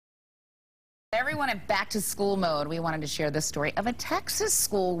Everyone in back-to-school mode, we wanted to share this story of a Texas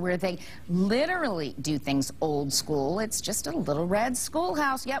school where they literally do things old school. It's just a little red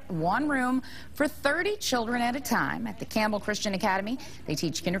schoolhouse. Yep, one room for 30 children at a time. At the Campbell Christian Academy, they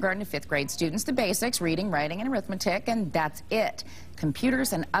teach kindergarten to 5th grade students the basics, reading, writing, and arithmetic, and that's it.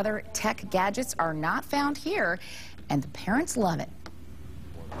 Computers and other tech gadgets are not found here, and the parents love it.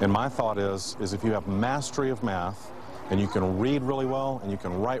 And my thought is if you have mastery of math, and you can read really well, and you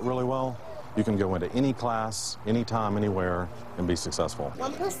can write really well, you can go into any class, anytime, anywhere, and be successful.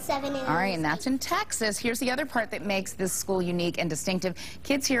 1 + 7 All right, and that's in Texas. Here's the other part that makes this school unique and distinctive.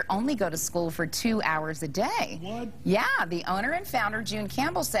 Kids here only go to school for 2 hours a day. What? Yeah, the owner and founder, June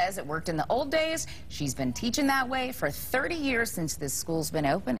Campbell, says it worked in the old days. She's been teaching that way for 30 years since this school's been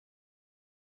open.